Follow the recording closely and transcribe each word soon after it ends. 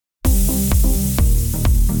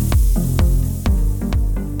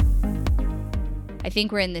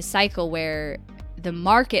think we're in this cycle where the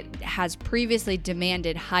market has previously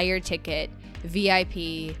demanded higher ticket,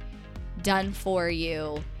 VIP, done for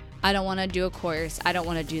you. I don't want to do a course. I don't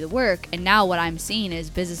want to do the work. And now what I'm seeing is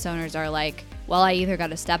business owners are like, well, I either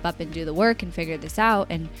got to step up and do the work and figure this out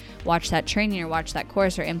and watch that training or watch that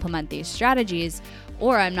course or implement these strategies,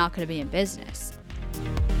 or I'm not going to be in business.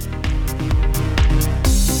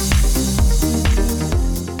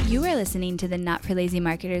 You are listening to the Not for Lazy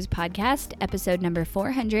Marketers podcast, episode number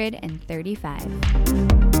 435.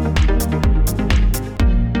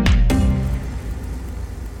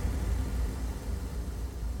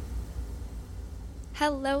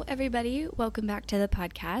 Hello, everybody. Welcome back to the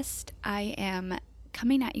podcast. I am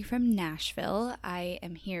coming at you from Nashville. I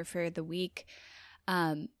am here for the week.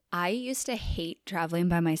 I used to hate traveling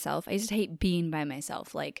by myself. I used to hate being by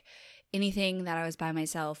myself. Like anything that I was by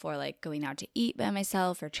myself or like going out to eat by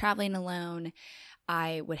myself or traveling alone,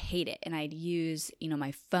 I would hate it. And I'd use,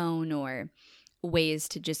 my phone or ways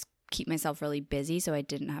to just keep myself really busy so I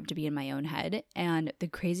didn't have to be in my own head. And the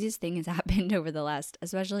craziest thing has happened over the last,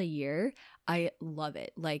 especially year. I love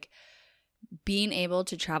it. Like being able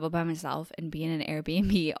to travel by myself and be in an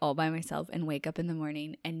Airbnb all by myself and wake up in the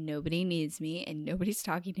morning and nobody needs me and nobody's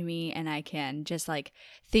talking to me and I can just like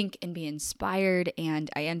think and be inspired, and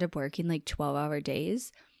I end up working like 12-hour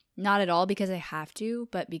days. Not at all because I have to,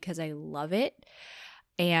 but because I love it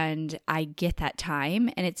and I get that time.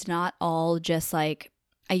 And it's not all just like,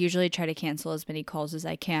 I usually try to cancel as many calls as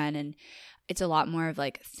I can, and it's a lot more of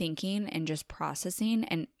like thinking and just processing.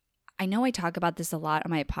 And I know I talk about this a lot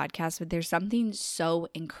on my podcast, but there's something so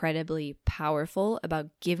incredibly powerful about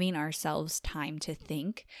giving ourselves time to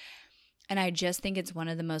think. And I just think it's one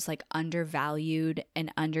of the most like undervalued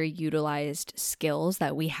and underutilized skills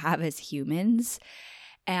that we have as humans.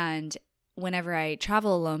 And whenever I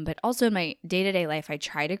travel alone, but also in my day-to-day life, I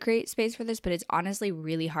try to create space for this, but it's honestly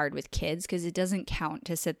really hard with kids because it doesn't count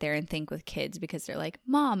to sit there and think with kids because they're like,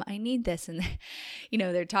 Mom, I need this. And,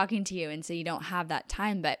 they're talking to you. And so you don't have that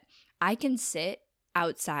time. But I can sit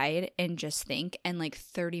outside and just think, and like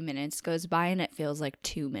 30 minutes goes by and it feels like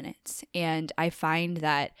 2 minutes. And I find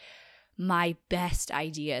that my best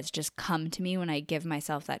ideas just come to me when I give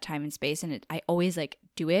myself that time and space. And I always like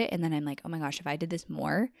do it. And then I'm like, oh my gosh, if I did this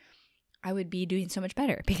more, I would be doing so much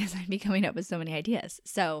better because I'd be coming up with so many ideas.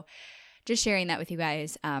 So just sharing that with you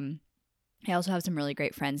guys. I also have some really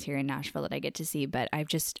great friends here in Nashville that I get to see, but I've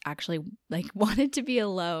just actually like wanted to be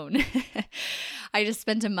alone. I just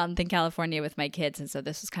spent a month in California with my kids, and so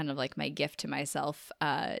this was kind of like my gift to myself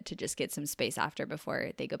to just get some space after before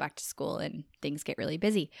they go back to school and things get really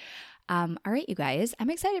busy. All right, you guys, I'm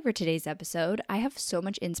excited for today's episode. I have so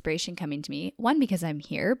much inspiration coming to me, one, because I'm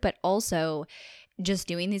here, but also just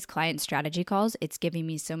doing these client strategy calls. It's giving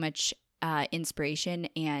me so much inspiration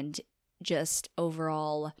and just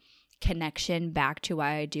overall connection back to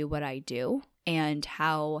why I do what I do and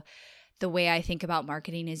how the way I think about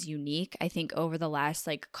marketing is unique. I think over the last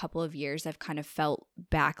like couple of years, I've kind of felt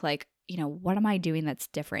back like, what am I doing that's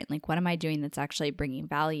different? Like, what am I doing that's actually bringing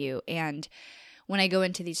value? And when I go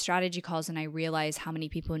into these strategy calls and I realize how many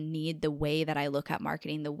people need the way that I look at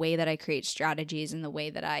marketing, the way that I create strategies, and the way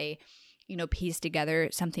that I piece together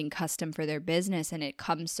something custom for their business, and it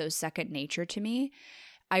comes so second nature to me,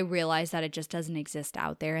 I realize that it just doesn't exist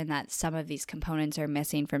out there and that some of these components are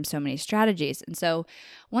missing from so many strategies. And so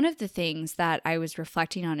one of the things that I was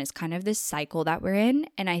reflecting on is kind of this cycle that we're in.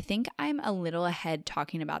 And I think I'm a little ahead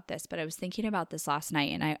talking about this, but I was thinking about this last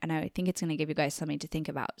night, and I think it's going to give you guys something to think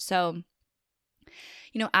about. So,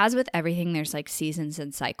 as with everything, there's like seasons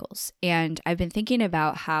and cycles. And I've been thinking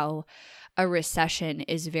about how a recession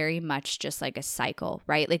is very much just like a cycle,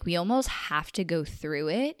 right? Like we almost have to go through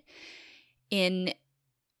it in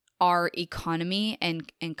our economy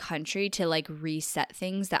and country to like reset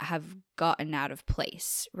things that have gotten out of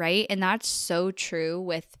place, right? And that's so true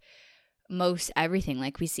with most everything.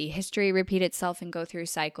 Like we see history repeat itself and go through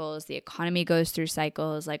cycles. The economy goes through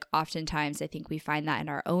cycles. Like oftentimes I think we find that in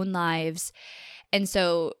our own lives. And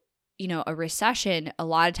so, a recession, a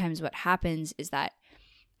lot of times what happens is that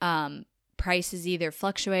prices either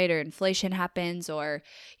fluctuate or inflation happens, or,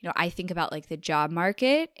 I think about like the job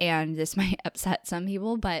market, and this might upset some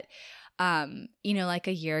people, but, like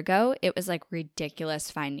a year ago, it was like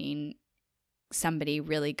ridiculous finding somebody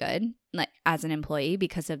really good, like as an employee,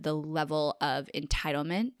 because of the level of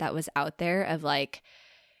entitlement that was out there of like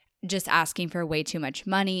just asking for way too much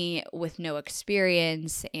money with no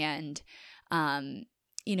experience. And,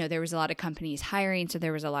 there was a lot of companies hiring, so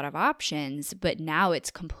there was a lot of options, but now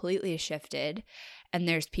it's completely shifted. and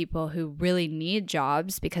there's people who really need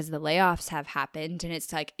jobs because the layoffs have happened, and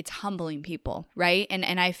it's like, it's humbling people, right?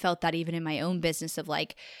 And I felt that even in my own business of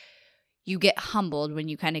like, you get humbled when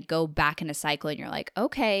you kind of go back in a cycle and you're like,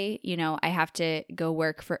 okay, I have to go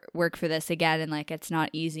work for this again, and like, it's not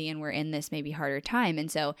easy, and we're in this maybe harder time.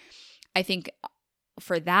 And so I think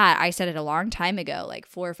for that, I said it a long time ago, like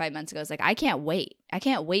 4 or 5 months ago, it's like, I can't wait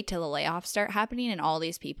till the layoffs start happening, and all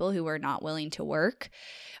these people who are not willing to work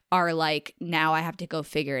are like, now I have to go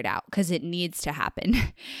figure it out because it needs to happen.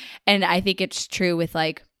 And I think it's true with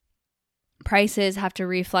like, prices have to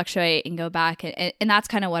refluctuate and go back. And that's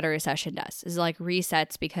kind of what a recession does, is like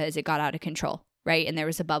resets because it got out of control, right? And there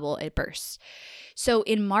was a bubble, it bursts. So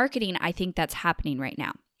in marketing, I think that's happening right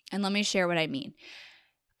now. And let me share what I mean.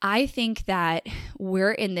 I think that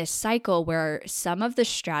we're in this cycle where some of the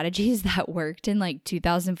strategies that worked in like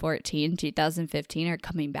 2014, 2015 are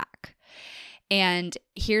coming back. And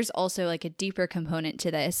here's also like a deeper component to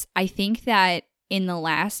this. I think that in the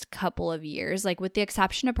last couple of years, like with the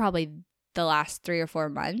exception of probably the last 3 or 4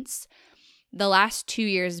 months, the last 2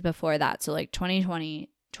 years before that, so like 2020,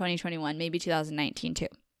 2021, maybe 2019 too,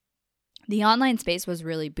 the online space was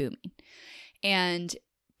really booming. And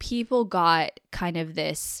people got kind of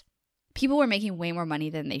this, people were making way more money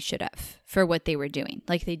than they should have for what they were doing.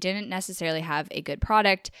 Like they didn't necessarily have a good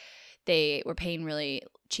product. They were paying really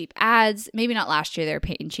cheap ads. Maybe not last year they were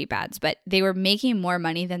paying cheap ads, but they were making more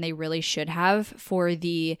money than they really should have for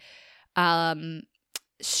the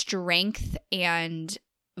strength and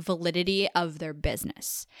validity of their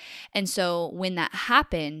business. And so when that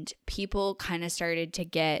happened, people kind of started to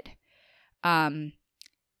get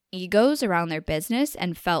egos around their business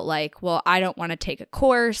and felt like, well, I don't want to take a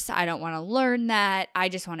course. I don't want to learn that. I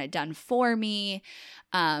just want it done for me.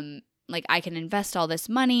 Like I can invest all this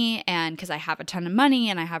money, and because I have a ton of money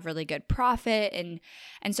and I have really good profit.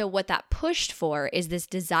 And so what that pushed for is this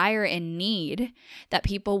desire and need that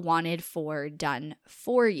people wanted for done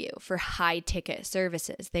for you, for high ticket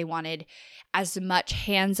services. They wanted as much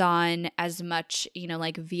hands-on, as much,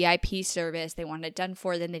 like VIP service. They wanted it done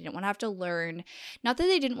for them. They didn't want to have to learn. Not that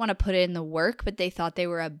they didn't want to put in the work, but they thought they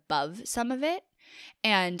were above some of it.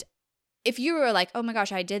 And if you were like, oh my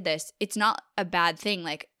gosh, I did this, it's not a bad thing.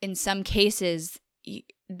 Like in some cases,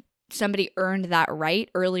 somebody earned that right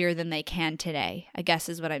earlier than they can today, I guess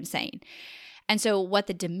is what I'm saying. And so what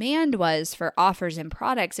the demand was for offers and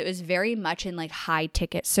products, it was very much in like high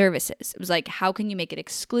ticket services. It was like, how can you make it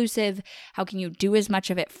exclusive? How can you do as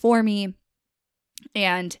much of it for me?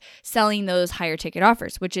 And selling those higher ticket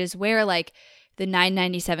offers, which is where like the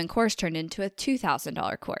 $997 course turned into a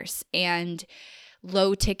 $2,000 course. And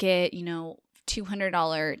low ticket,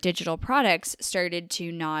 $200 digital products started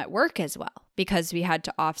to not work as well because we had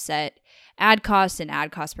to offset ad costs, and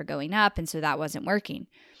ad costs were going up. And so that wasn't working.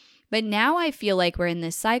 But now I feel like we're in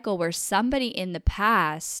this cycle where somebody in the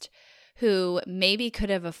past who maybe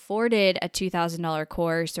could have afforded a $2,000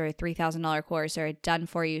 course or a $3,000 course or a done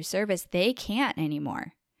for you service, they can't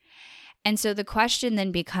anymore. And so the question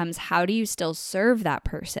then becomes, how do you still serve that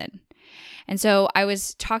person? And so I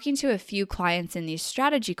was talking to a few clients in these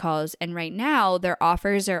strategy calls, and right now their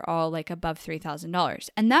offers are all like above $3,000.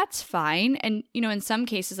 And that's fine. And, in some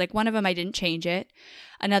cases, like one of them, I didn't change it.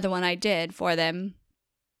 Another one I did for them,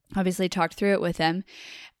 obviously talked through it with them.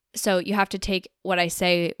 So you have to take what I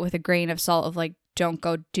say with a grain of salt of like, don't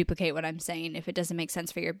go duplicate what I'm saying if it doesn't make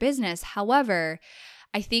sense for your business. However,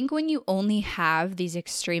 I think when you only have these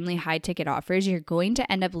extremely high ticket offers, you're going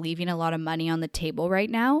to end up leaving a lot of money on the table right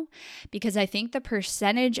now, because I think the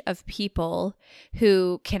percentage of people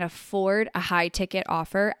who can afford a high ticket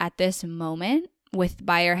offer at this moment, with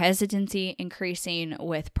buyer hesitancy increasing,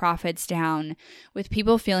 with profits down, with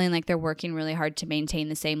people feeling like they're working really hard to maintain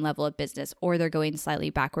the same level of business, or they're going slightly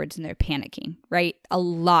backwards and they're panicking, right? A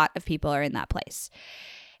lot of people are in that place.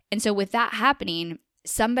 And so with that happening,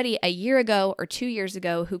 somebody a year ago or 2 years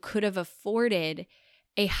ago who could have afforded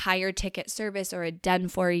a higher ticket service or a done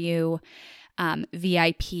for you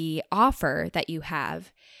VIP offer that you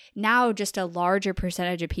have, now just a larger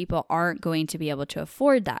percentage of people aren't going to be able to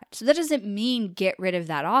afford that. So that doesn't mean get rid of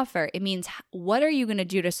that offer. It means, what are you going to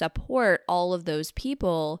do to support all of those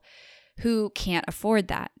people who can't afford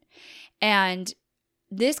that? And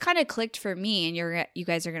this kind of clicked for me, and you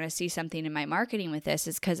guys are going to see something in my marketing with this,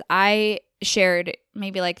 is because I shared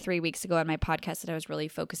maybe like 3 weeks ago on my podcast that I was really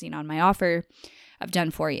focusing on my offer of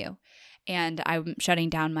done for you. And I'm shutting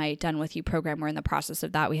down my Done With You program. We're in the process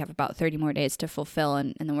of that. We have about 30 more days to fulfill,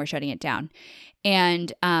 and then we're shutting it down.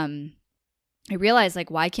 And I realized,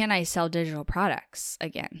 like, why can't I sell digital products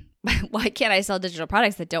again? Why can't I sell digital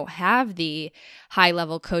products that don't have the high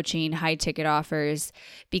level coaching, high ticket offers?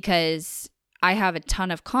 Because I have a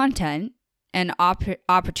ton of content and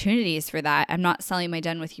opportunities for that. I'm not selling my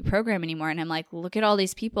Done With You program anymore. And I'm like, look at all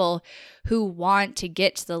these people who want to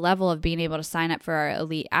get to the level of being able to sign up for our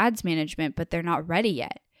elite ads management, but they're not ready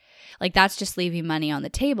yet. Like, that's just leaving money on the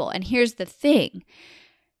table. And here's the thing.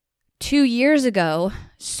 2 years ago,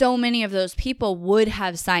 so many of those people would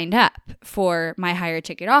have signed up for my higher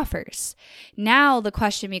ticket offers. Now the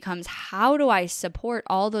question becomes, how do I support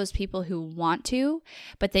all those people who want to,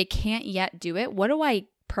 but they can't yet do it? What do I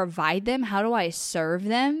provide them? How do I serve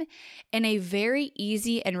them in a very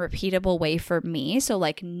easy and repeatable way for me? So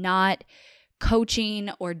like not coaching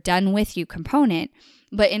or done with you component,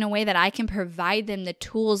 but in a way that I can provide them the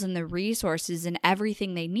tools and the resources and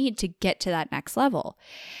everything they need to get to that next level.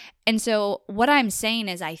 And so what I'm saying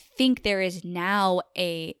is I think there is now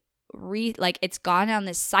it's gone on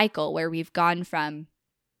this cycle where we've gone from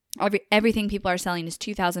everything people are selling is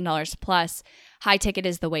 $2,000 plus. High ticket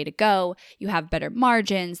is the way to go. You have better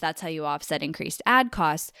margins. That's how you offset increased ad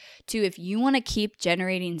costs. To if you want to keep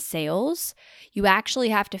generating sales, you actually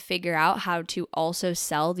have to figure out how to also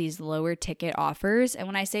sell these lower ticket offers. And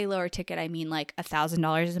when I say lower ticket, I mean like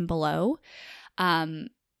 $1,000 and below. And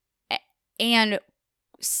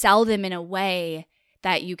sell them in a way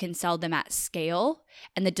that you can sell them at scale,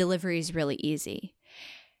 and the delivery is really easy.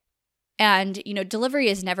 And, delivery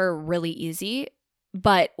is never really easy,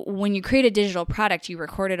 but when you create a digital product, you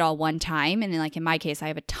record it all one time. And then like in my case, I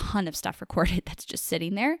have a ton of stuff recorded that's just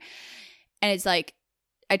sitting there. And it's like,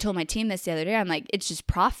 I told my team this the other day, I'm like, it's just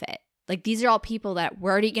profit. Like these are all people that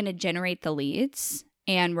we're already going to generate the leads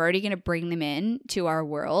and we're already going to bring them in to our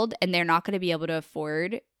world, and they're not going to be able to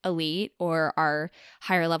afford Elite or our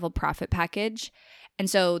higher level profit package. And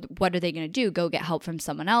so what are they going to do? Go get help from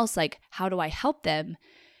someone else? Like, how do I help them?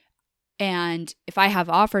 And if I have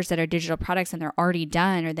offers that are digital products and they're already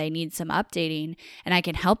done or they need some updating and I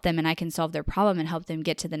can help them and I can solve their problem and help them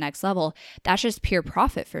get to the next level, that's just pure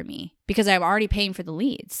profit for me because I'm already paying for the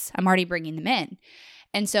leads. I'm already bringing them in.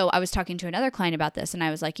 And so I was talking to another client about this and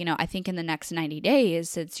I was like, I think in the next 90 days,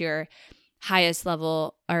 since your highest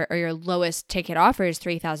level or your lowest ticket offer is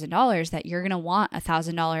 $3,000, that you're going to want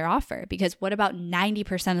 $1,000 offer, because what about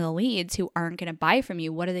 90% of the leads who aren't going to buy from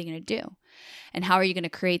you? What are they going to do? And how are you going to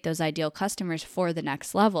create those ideal customers for the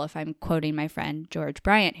next level? If I'm quoting my friend George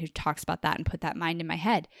Bryant, who talks about that and put that mind in my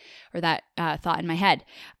head, or that thought in my head.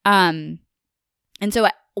 And so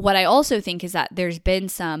what I also think is that there's been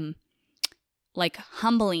some like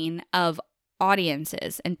humbling of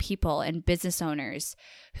audiences and people and business owners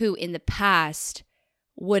who in the past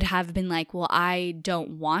would have been like, well, I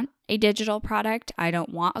don't want a digital product. I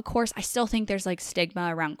don't want a course. I still think there's like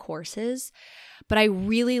stigma around courses, but I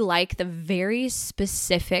really like the very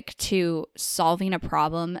specific to solving a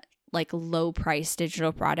problem, like low price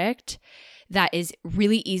digital product that is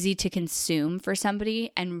really easy to consume for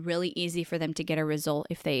somebody and really easy for them to get a result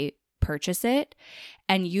if they purchase it,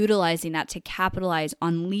 and utilizing that to capitalize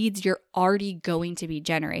on leads you're already going to be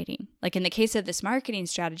generating. Like in the case of this marketing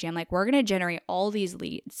strategy, I'm like, we're going to generate all these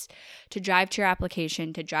leads to drive to your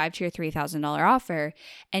application, to drive to your $3,000 offer,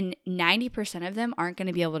 and 90% of them aren't going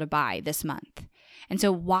to be able to buy this month. And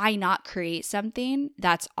so why not create something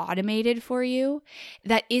that's automated for you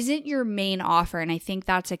that isn't your main offer? And I think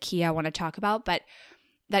that's a key I want to talk about, but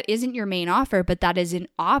that isn't your main offer, but that is an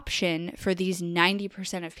option for these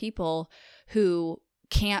 90% of people who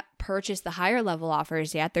can't purchase the higher level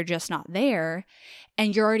offers yet. They're just not there,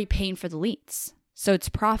 and you're already paying for the leads. So it's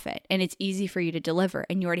profit and it's easy for you to deliver,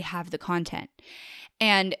 and you already have the content.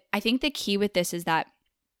 And I think the key with this is that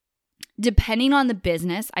depending on the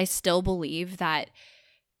business, I still believe that,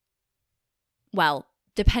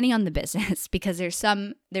 depending on the business, because there's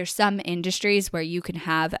some industries where you can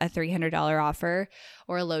have a $300 offer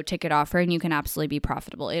or a low ticket offer and you can absolutely be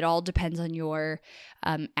profitable. It all depends on your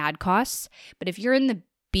ad costs. But if you're in the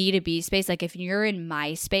B2B space, like if you're in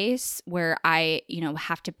my space where I,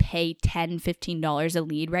 have to pay $10, $15 a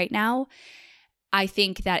lead right now, I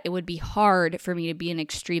think that it would be hard for me to be an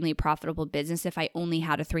extremely profitable business if I only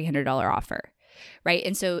had a $300 offer, right?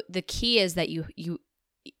 And so the key is that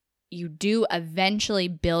you do eventually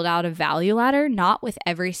build out a value ladder, not with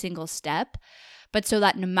every single step, but so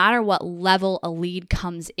that no matter what level a lead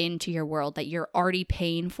comes into your world that you're already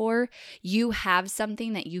paying for, you have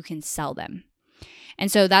something that you can sell them.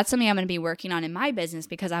 And so that's something I'm going to be working on in my business,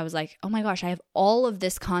 because I was like, oh my gosh, I have all of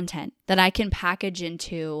this content that I can package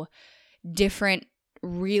into different,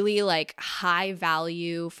 really like high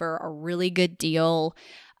value for a really good deal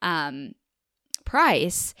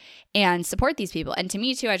price and support these people. And to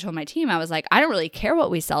me too, I told my team, I was like, I don't really care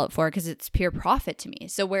what we sell it for because it's pure profit to me.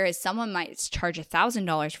 So whereas someone might charge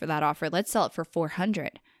 $1,000 for that offer, let's sell it for $400.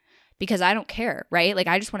 because I don't care, right? Like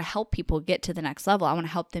I just want to help people get to the next level. I want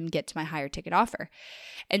to help them get to my higher ticket offer.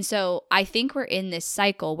 And so I think we're in this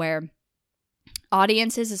cycle where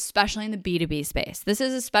audiences, especially in the B2B space, this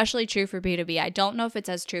is especially true for B2B. I don't know if it's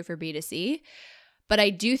as true for B2C, but I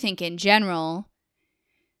do think in general,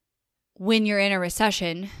 when you're in a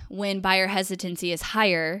recession, when buyer hesitancy is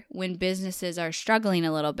higher, when businesses are struggling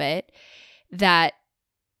a little bit, that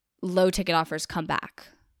low ticket offers come back.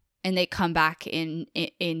 And they come back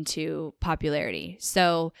into popularity.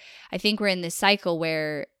 So I think we're in this cycle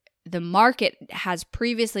where the market has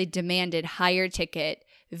previously demanded higher ticket,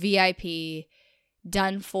 VIP,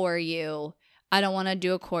 done for you. I don't want to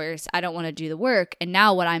do a course. I don't want to do the work. And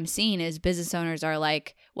now what I'm seeing is business owners are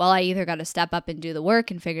like, well, I either got to step up and do the work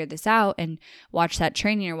and figure this out and watch that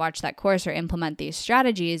training or watch that course or implement these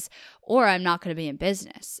strategies, or I'm not going to be in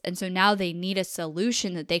business. And so now they need a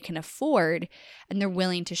solution that they can afford, and they're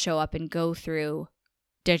willing to show up and go through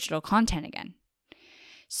digital content again.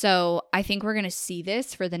 So I think we're going to see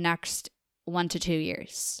this for the next 1 to 2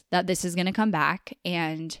 years, that this is going to come back.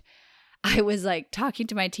 And I was like talking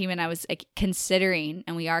to my team, and I was like considering,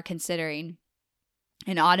 and we are considering,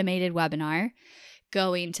 an automated webinar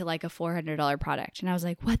going to like a $400 product. And I was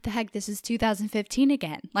like, what the heck? This is 2015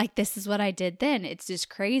 again. Like, this is what I did then. It's just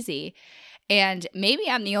crazy. And maybe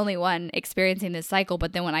I'm the only one experiencing this cycle.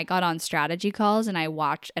 But then when I got on strategy calls and I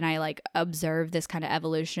watched and I like observed this kind of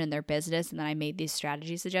evolution in their business, and then I made these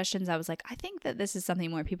strategy suggestions, I was like, I think that this is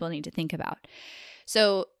something more people need to think about.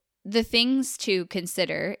 So the things to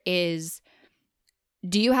consider is,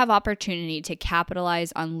 do you have opportunity to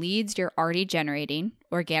capitalize on leads you're already generating,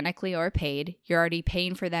 organically or paid? You're already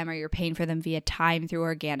paying for them, or you're paying for them via time through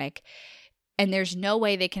organic. And there's no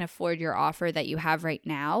way they can afford your offer that you have right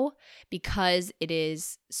now because it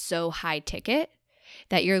is so high ticket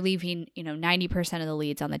that you're leaving, 90% of the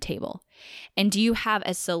leads on the table. And do you have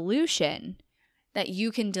a solution that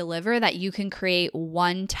you can deliver, that you can create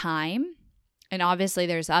one time? And obviously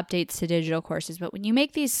there's updates to digital courses, but when you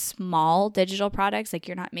make these small digital products, like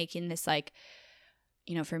you're not making this like,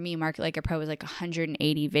 for me, Market Like a Pro was like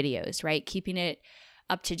 180 videos, right? Keeping it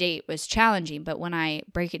up to date was challenging. But when I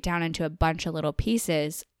break it down into a bunch of little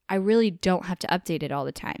pieces, I really don't have to update it all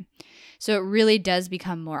the time. So it really does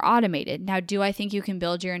become more automated. Now, do I think you can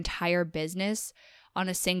build your entire business on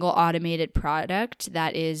a single automated product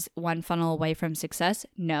that is one funnel away from success?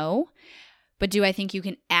 No. But do I think you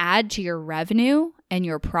can add to your revenue and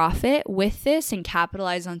your profit with this and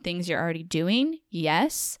capitalize on things you're already doing?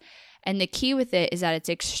 Yes. And the key with it is that it's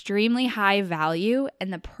extremely high value,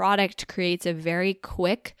 and the product creates a very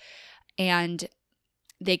quick, and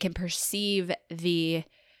they can perceive the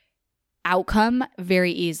outcome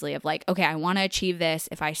very easily of like, okay, I want to achieve this.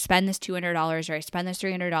 If I spend this $200 or I spend this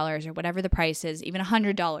 $300 or whatever the price is, even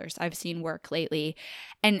 $100 I've seen work lately.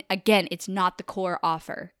 And again, it's not the core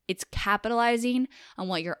offer. It's capitalizing on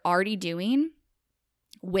what you're already doing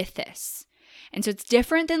with this. And so it's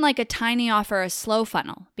different than like a tiny offer, a slow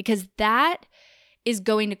funnel, because that is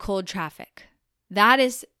going to cold traffic.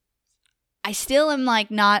 I still am like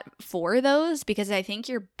not for those, because I think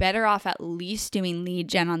you're better off at least doing lead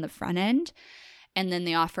gen on the front end and then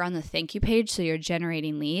the offer on the thank you page, so you're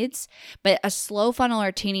generating leads. But a slow funnel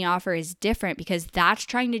or teeny offer is different because that's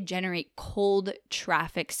trying to generate cold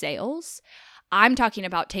traffic sales. I'm talking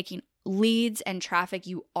about taking leads and traffic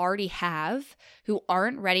you already have who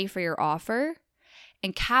aren't ready for your offer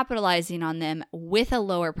and capitalizing on them with a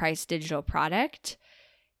lower price digital product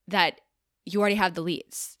that you already have the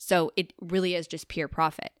leads. So it really is just pure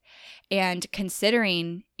profit. And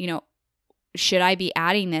considering, should I be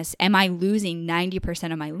adding this? Am I losing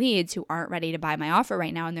 90% of my leads who aren't ready to buy my offer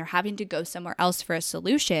right now, and they're having to go somewhere else for a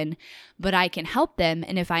solution, but I can help them.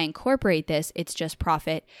 And if I incorporate this, it's just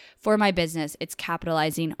profit for my business. It's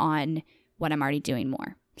capitalizing on what I'm already doing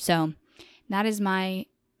more. So that is my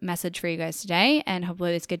message for you guys today, and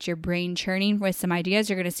hopefully this gets your brain churning with some ideas.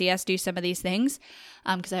 You're going to see us do some of these things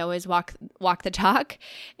because I always walk the talk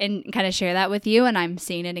and kind of share that with you, and I'm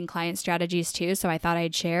seeing it in client strategies too, so I thought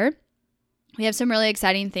I'd share. We have some really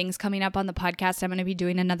exciting things coming up on the podcast. I'm going to be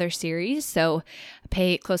doing another series, so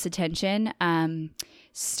pay close attention.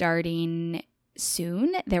 Starting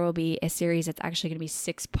soon, there will be a series that's actually going to be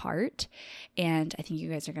 6-part, and I think you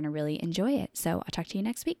guys are going to really enjoy it. So I'll talk to you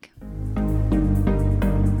next week.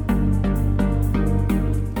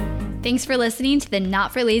 Thanks for listening to the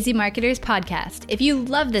Not for Lazy Marketers podcast. If you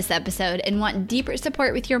love this episode and want deeper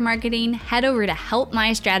support with your marketing, head over to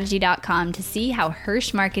helpmystrategy.com to see how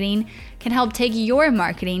Hirsch Marketing can help take your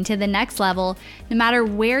marketing to the next level no matter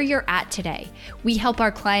where you're at today. We help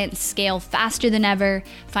our clients scale faster than ever,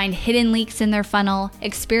 find hidden leaks in their funnel,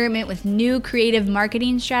 experiment with new creative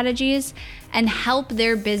marketing strategies, and help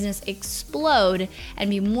their business explode and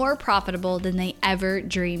be more profitable than they ever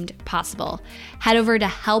dreamed possible. Head over to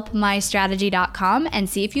helpmystrategy.com and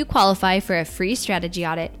see if you qualify for a free strategy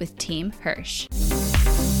audit with Team Hirsch.